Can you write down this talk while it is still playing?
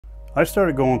I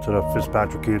started going to the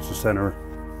Fitzpatrick Cancer Center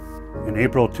in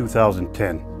April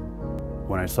 2010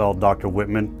 when I saw Dr.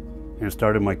 Whitman and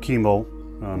started my chemo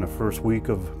on the first week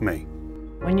of May.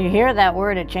 When you hear that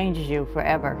word, it changes you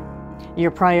forever.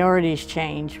 Your priorities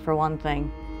change, for one thing.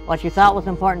 What you thought was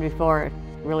important before, it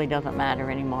really doesn't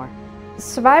matter anymore.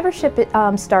 Survivorship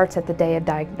starts at the day of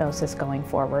diagnosis going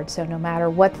forward. So no matter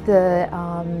what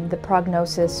the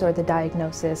prognosis or the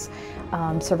diagnosis,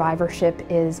 survivorship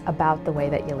is about the way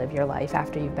that you live your life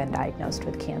after you've been diagnosed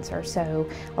with cancer. So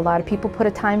a lot of people put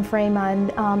a time frame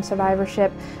on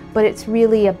survivorship, but it's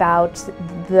really about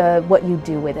what you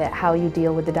do with it, how you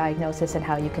deal with the diagnosis and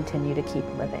how you continue to keep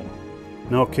living.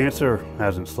 No, cancer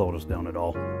hasn't slowed us down at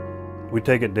all. We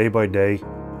take it day by day.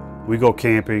 We go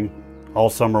camping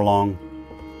all summer long.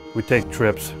 We take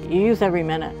trips. You use every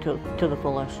minute to the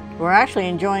fullest. We're actually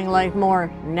enjoying life more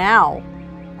now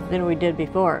than we did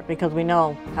before because we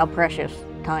know how precious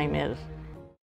time is.